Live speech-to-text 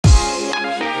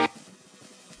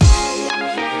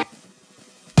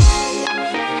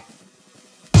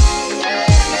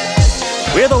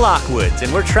We're the Lockwoods,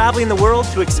 and we're traveling the world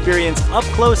to experience up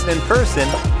close and in person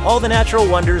all the natural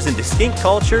wonders and distinct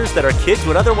cultures that our kids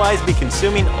would otherwise be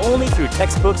consuming only through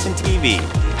textbooks and TV.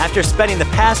 After spending the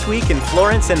past week in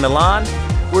Florence and Milan,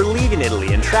 we're leaving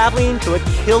Italy and traveling to a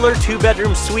killer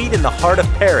 2-bedroom suite in the heart of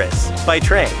Paris by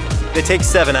train that takes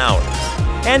 7 hours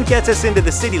and gets us into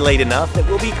the city late enough that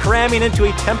we'll be cramming into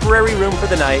a temporary room for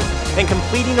the night and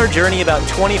completing our journey about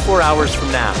 24 hours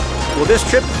from now. Will this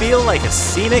trip feel like a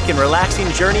scenic and relaxing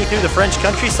journey through the French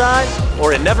countryside,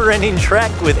 or a never-ending trek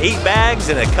with 8 bags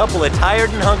and a couple of tired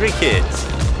and hungry kids?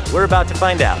 We're about to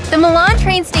find out. The Milan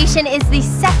train station is the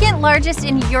second largest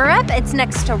in Europe. It's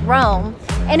next to Rome.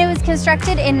 And it was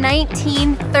constructed in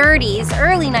 1930s,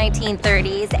 early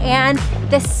 1930s, and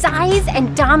the size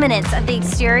and dominance of the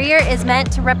exterior is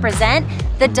meant to represent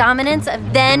the dominance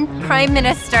of then Prime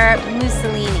Minister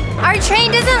Mussolini. Our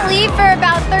train doesn't leave for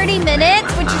about 30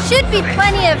 minutes, which should be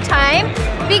plenty of time,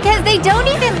 because they don't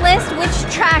even list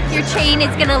which track your train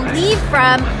is gonna leave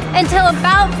from until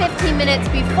about 15 minutes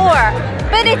before.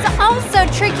 But it's also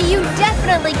tricky. You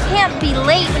definitely can't be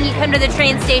late when you come to the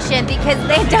train station because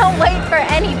they don't wait for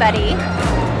anybody.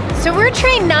 So we're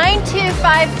train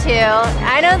 9252.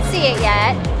 I don't see it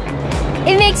yet.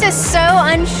 It makes us so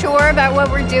unsure about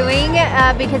what we're doing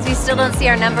because we still don't see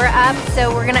our number up.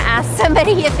 So we're gonna ask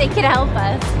somebody if they can help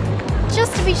us,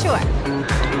 just to be sure.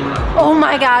 Oh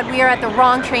my God, we are at the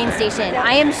wrong train station.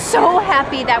 I am so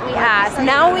happy that we asked.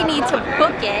 Now we need to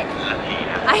book it.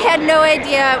 I had no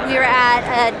idea we were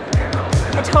at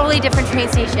a totally different train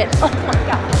station. Oh my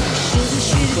God.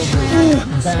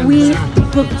 We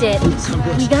booked it.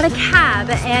 We got a cab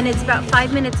and it's about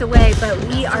 5 minutes away, but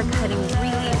we are cutting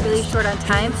really short on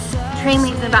time. Train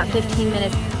leaves in about 15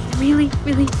 minutes. Really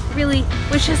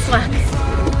wish us luck.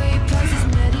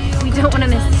 We don't want to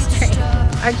miss this train.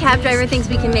 Our cab driver thinks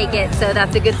we can make it, so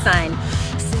that's a good sign.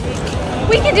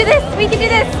 We can do this, we can do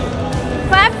this.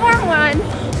 Platform one,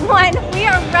 we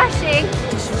are rushing,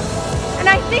 and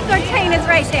I think our train is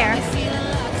right there.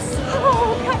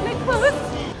 Oh, kind of close.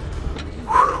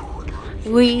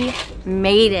 We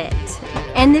made it.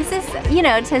 And this is, you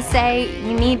know, to say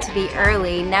you need to be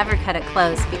early, never cut it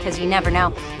close, because you never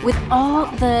know. With all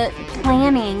the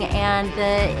planning and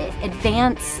the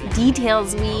advanced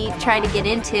details we try to get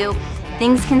into,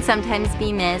 things can sometimes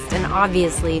be missed, and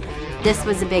obviously this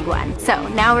was a big one. So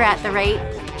now we're at the right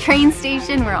train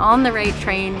station, we're on the right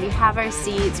train, we have our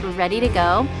seats, we're ready to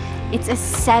go. It's a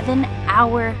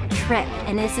 7-hour trip,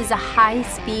 and this is a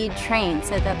high-speed train,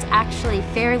 so that's actually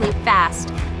fairly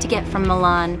fast to get from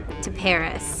Milan to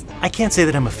Paris. I can't say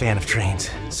that I'm a fan of trains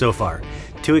so far.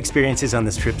 2 experiences on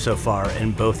this trip so far,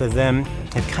 and both of them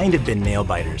have kind of been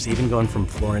nail-biters. Even going from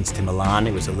Florence to Milan,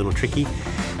 it was a little tricky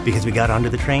because we got onto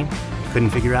the train, couldn't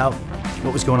figure out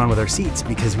what was going on with our seats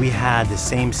because we had the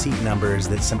same seat numbers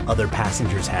that some other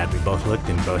passengers had. We both looked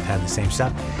and both had the same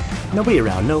stuff. Nobody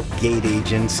around, no gate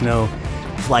agents, no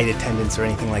flight attendants or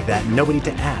anything like that, nobody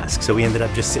to ask. So we ended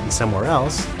up just sitting somewhere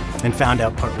else and found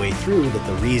out partway through that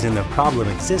the reason the problem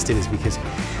existed is because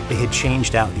they had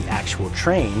changed out the actual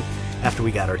train after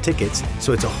we got our tickets,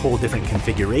 so it's a whole different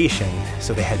configuration.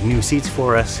 So they had new seats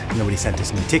for us, nobody sent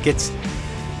us new tickets,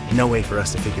 no way for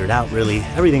us to figure it out really.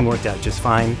 Everything worked out just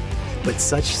fine, but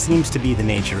such seems to be the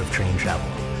nature of train travel.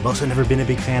 I've also never been a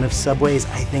big fan of subways.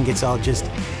 I think it's all just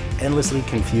endlessly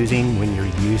confusing when you're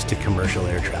used to commercial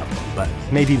air travel, but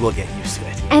maybe we'll get used to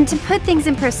it. And to put things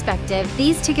in perspective,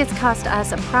 these tickets cost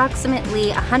us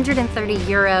approximately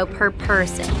 €130 per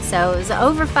person, so it was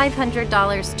over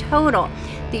 $500 total.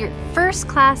 The first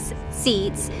class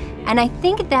seats, and I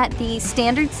think that the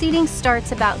standard seating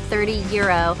starts about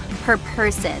 €30 per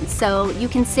person, so you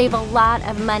can save a lot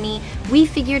of money. We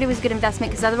figured it was a good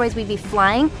investment because otherwise we'd be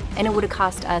flying and it would have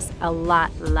cost us a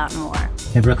lot more.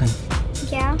 Hey Brooklyn.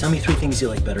 Yeah? Tell me 3 things you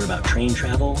like better about train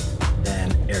travel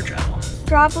than air travel.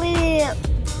 Probably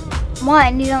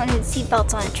 1, you don't need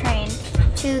seatbelts on a train.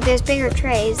 2, there's bigger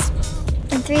trays.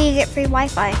 And 3, you get free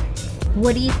Wi-Fi.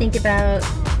 What do you think about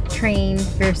train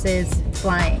versus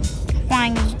flying?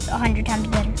 Flying is 100 times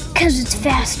better. Because it's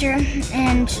faster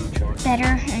and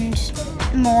better and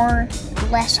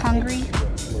less hungry.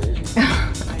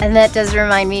 And that does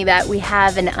remind me that we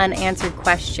have an unanswered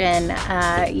question.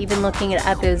 Even looking it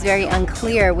up, it was very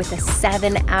unclear with a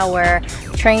 7-hour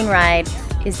train ride,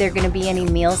 is there going to be any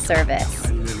meal service?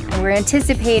 And we're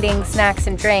anticipating snacks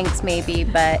and drinks maybe,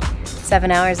 but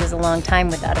 7 hours is a long time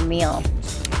without a meal.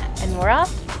 And we're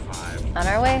off on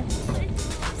our way.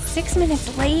 6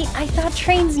 minutes late? I thought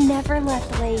trains never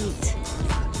left late.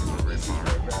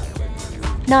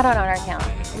 Not on our account.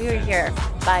 We were here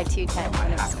by 2:10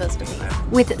 when it was supposed to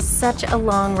leave. With such a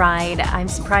long ride, I'm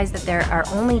surprised that there are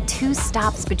only 2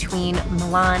 stops between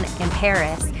Milan and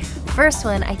Paris. First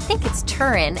one, I think it's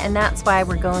Turin, and that's why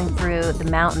we're going through the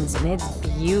mountains, and it's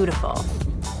beautiful.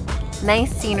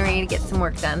 Nice scenery to get some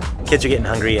work done. Kids are getting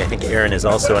hungry. I think Aaron is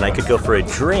also, and I could go for a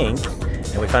drink.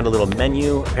 And we found a little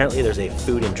menu. Apparently there's a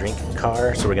food and drink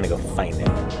car, so we're gonna go find it.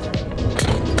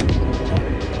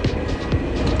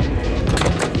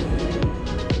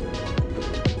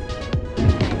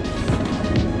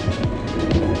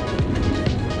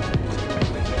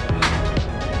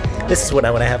 This is what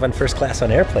I want to have on first class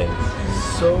on airplanes.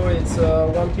 So it's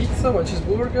 1 pizza, 1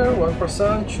 cheeseburger, 1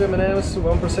 croissant, 2 M&Ms,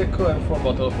 1 prosecco, and 4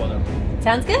 bottles of water.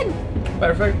 Sounds good.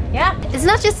 Perfect. Yeah. It's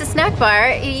not just a snack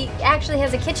bar, he actually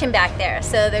has a kitchen back there.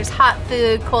 So there's hot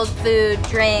food, cold food,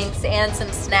 drinks, and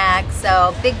some snacks.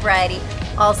 So big variety.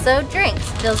 Also drinks.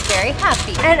 Feels very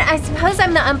happy. And I suppose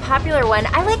I'm the unpopular one.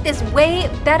 I like this way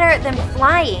better than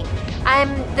flying.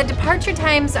 The departure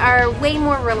times are way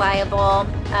more reliable.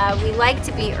 We like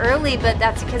to be early, but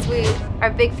that's because we are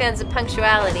big fans of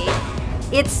punctuality.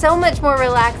 It's so much more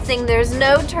relaxing. There's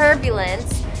no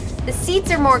turbulence. The seats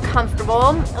are more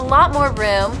comfortable, a lot more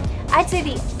room. I'd say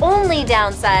the only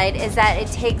downside is that it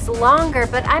takes longer,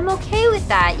 but I'm okay with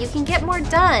that. You can get more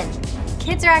done.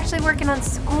 Kids are actually working on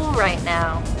school right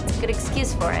now. It's a good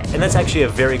excuse for it. And that's actually a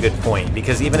very good point,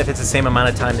 because even if it's the same amount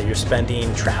of time that you're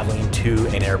spending traveling to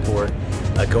an airport,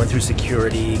 going through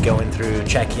security, going through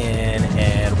check-in,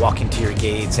 and walking to your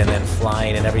gates, and then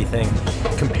flying and everything,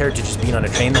 compared to just being on a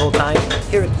train the whole time,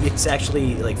 here it's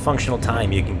actually like functional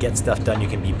time. You can get stuff done, you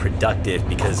can be productive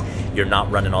because you're not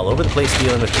running all over the place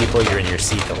dealing with people, you're in your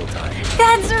seat the whole time.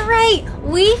 That's right!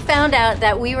 We found out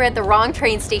that we were at the wrong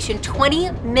train station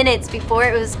 20 minutes before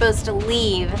it was supposed to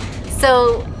leave.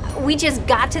 So we just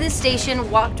got to the station,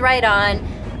 walked right on.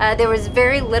 There was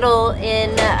very little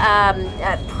in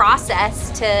process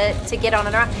to get on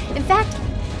and around. In fact,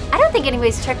 I don't think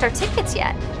anybody's checked our tickets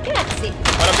yet. Yeah, see.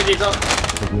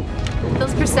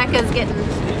 Those Prosecco's getting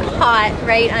hot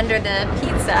right under the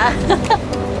pizza.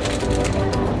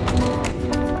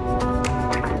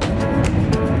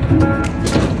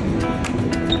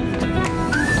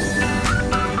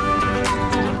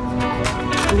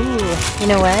 Ooh, you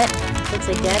know what? Looks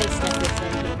like Daddy snuck this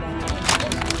in.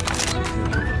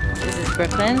 This is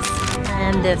Brooklyn's,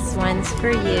 and this one's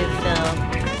for you, Phil.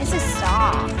 It's a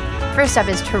stop. First up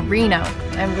is Torino,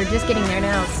 and we're just getting there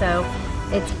now, so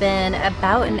it's been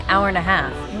about an hour and a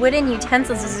half. Wooden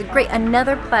utensils is great.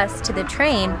 Another plus to the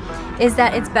train is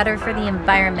that it's better for the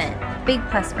environment. Big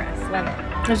plus for us, love it.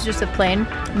 It's just a plain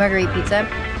margherita pizza.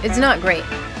 It's not great.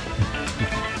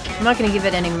 I'm not gonna give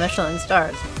it any Michelin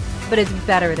stars, but it's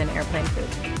better than airplane food.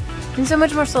 And so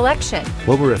much more selection.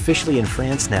 Well, we're officially in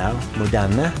France now,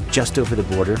 Modena, just over the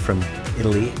border from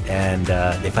Italy, and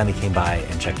they finally came by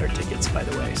and checked our tickets, by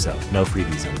the way, so no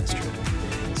freebies on this trip.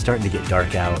 It's starting to get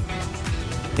dark out.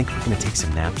 I think we're gonna take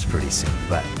some naps pretty soon,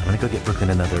 but I'm gonna go get Brooklyn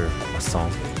another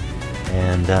croissant,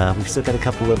 and we've still got a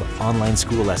couple of online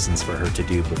school lessons for her to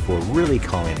do before really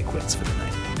calling it quits for the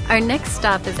night. Our next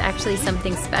stop is actually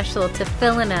something special to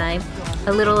Phil and I.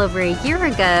 A little over a year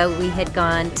ago, we had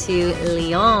gone to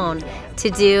Lyon to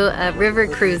do a river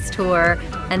cruise tour,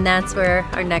 and that's where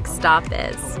our next stop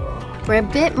is. We're a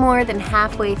bit more than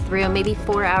halfway through, maybe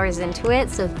 4 hours into it,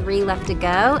 so 3 left to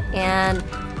go, and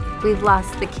we've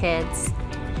lost the kids.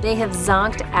 They have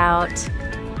zonked out,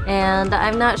 and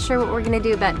I'm not sure what we're gonna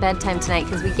do about bedtime tonight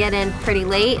because we get in pretty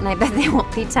late, and I bet they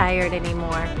won't be tired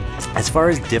anymore. As far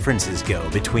as differences go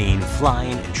between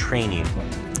flying and training,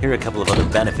 here are a couple of other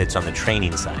benefits on the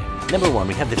training side. Number one,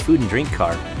 we have the food and drink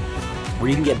cart, where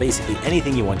you can get basically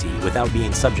anything you want to eat without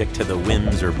being subject to the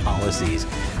whims or policies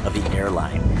of the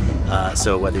airline.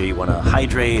 So whether you want to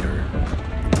hydrate or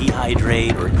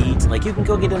dehydrate or eat, like you can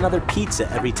go get another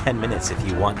pizza every 10 minutes if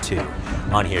you want to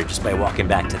on here just by walking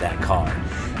back to that car.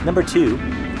 Number two,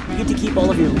 you get to keep all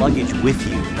of your luggage with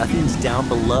you. Nothing's down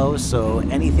below, so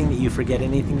anything that you forget,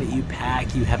 anything that you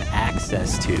pack, you have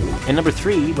access to. And number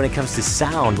three, when it comes to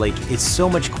sound, like it's so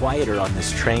much quieter on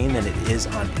this train than it is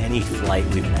on any flight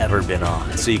we've ever been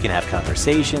on. So you can have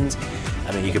conversations.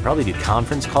 I mean, you could probably do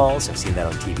conference calls. I've seen that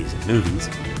on TVs and movies.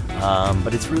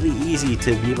 But it's really easy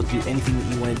to be able to do anything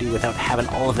that you want to do without having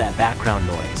all of that background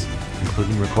noise,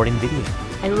 including recording video.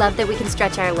 I love that we can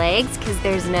stretch our legs because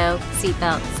there's no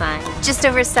seatbelt sign. Just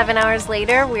over 7 hours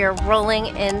later, we are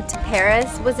rolling into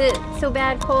Paris. Was it so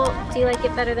bad, Colt? Do you like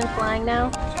it better than flying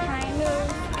now? Kind of,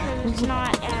 because it's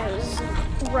not as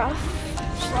rough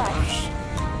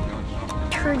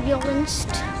 /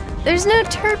 turbulenced. There's no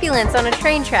turbulence on a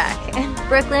train track.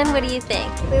 Brooklyn, what do you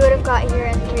think? We would have got here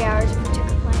in 3 hours if we took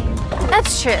a plane. That's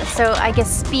It's true. So I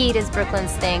guess speed is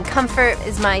Brooklyn's thing. Comfort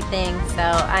is my thing, so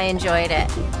I enjoyed it.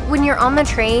 When you're on the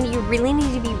train, you really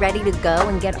need to be ready to go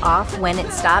and get off when it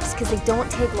stops because they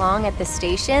don't take long at the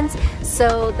stations.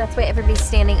 So that's why everybody's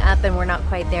standing up and we're not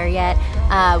quite there yet.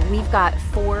 We've got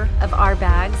 4 of our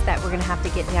bags that we're gonna have to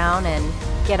get down and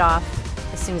get off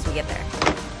as soon as we get there.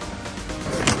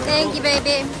 Thank you,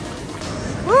 baby.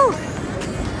 Woo!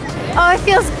 Oh, it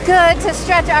feels good to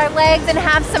stretch our legs and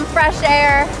have some fresh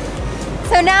air.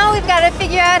 So now we've got to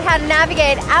figure out how to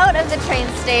navigate out of the train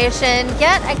station,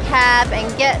 get a cab,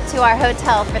 and get to our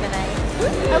hotel for the night.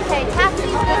 Okay,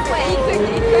 taxi's this way.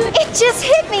 It just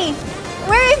hit me!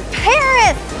 We're in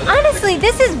Paris! Honestly,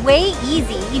 this is way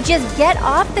easy. You just get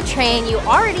off the train, you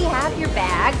already have your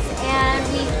bags, and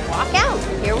we walk out.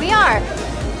 Here we are.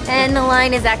 And the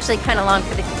line is actually kind of long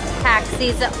for the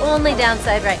taxis. The only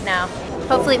downside right now.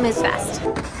 Hopefully it moves fast.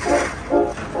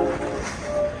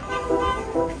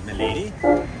 Milady?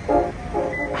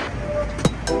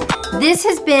 This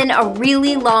has been a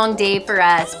really long day for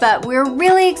us, but we're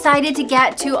really excited to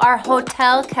get to our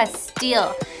Hotel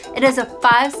Castille. It is a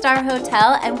 5-star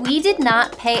hotel and we did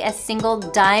not pay a single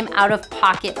dime out of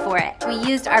pocket for it. We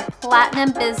used our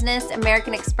Platinum Business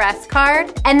American Express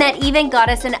card and that even got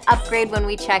us an upgrade when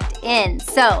we checked in.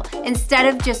 So instead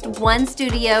of just 1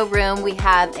 studio room, we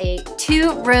have a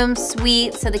 2-room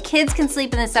suite so the kids can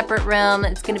sleep in a separate room.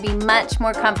 It's gonna be much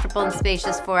more comfortable and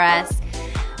spacious for us.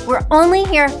 We're only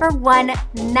here for 1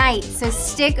 night, so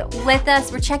stick with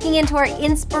us. We're checking into our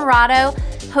Inspirato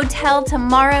hotel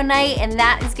tomorrow night, and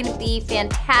that is gonna be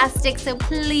fantastic, so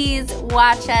please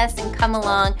watch us and come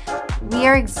along. We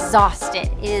are exhausted.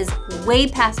 It is way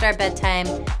past our bedtime.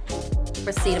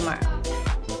 We'll see you tomorrow.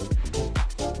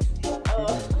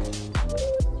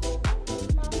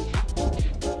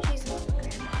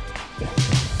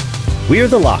 We are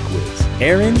the Lockwoods.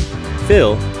 Aaron,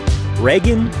 Phil,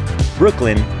 Reagan,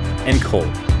 Brooklyn, and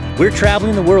Cole. We're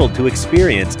traveling the world to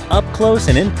experience up close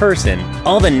and in person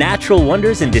all the natural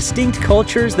wonders and distinct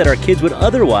cultures that our kids would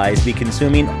otherwise be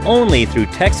consuming only through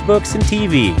textbooks and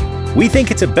TV. We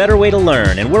think it's a better way to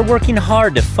learn, and we're working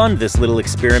hard to fund this little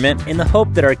experiment in the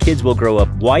hope that our kids will grow up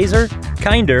wiser,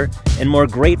 kinder, and more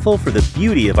grateful for the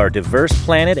beauty of our diverse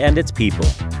planet and its people.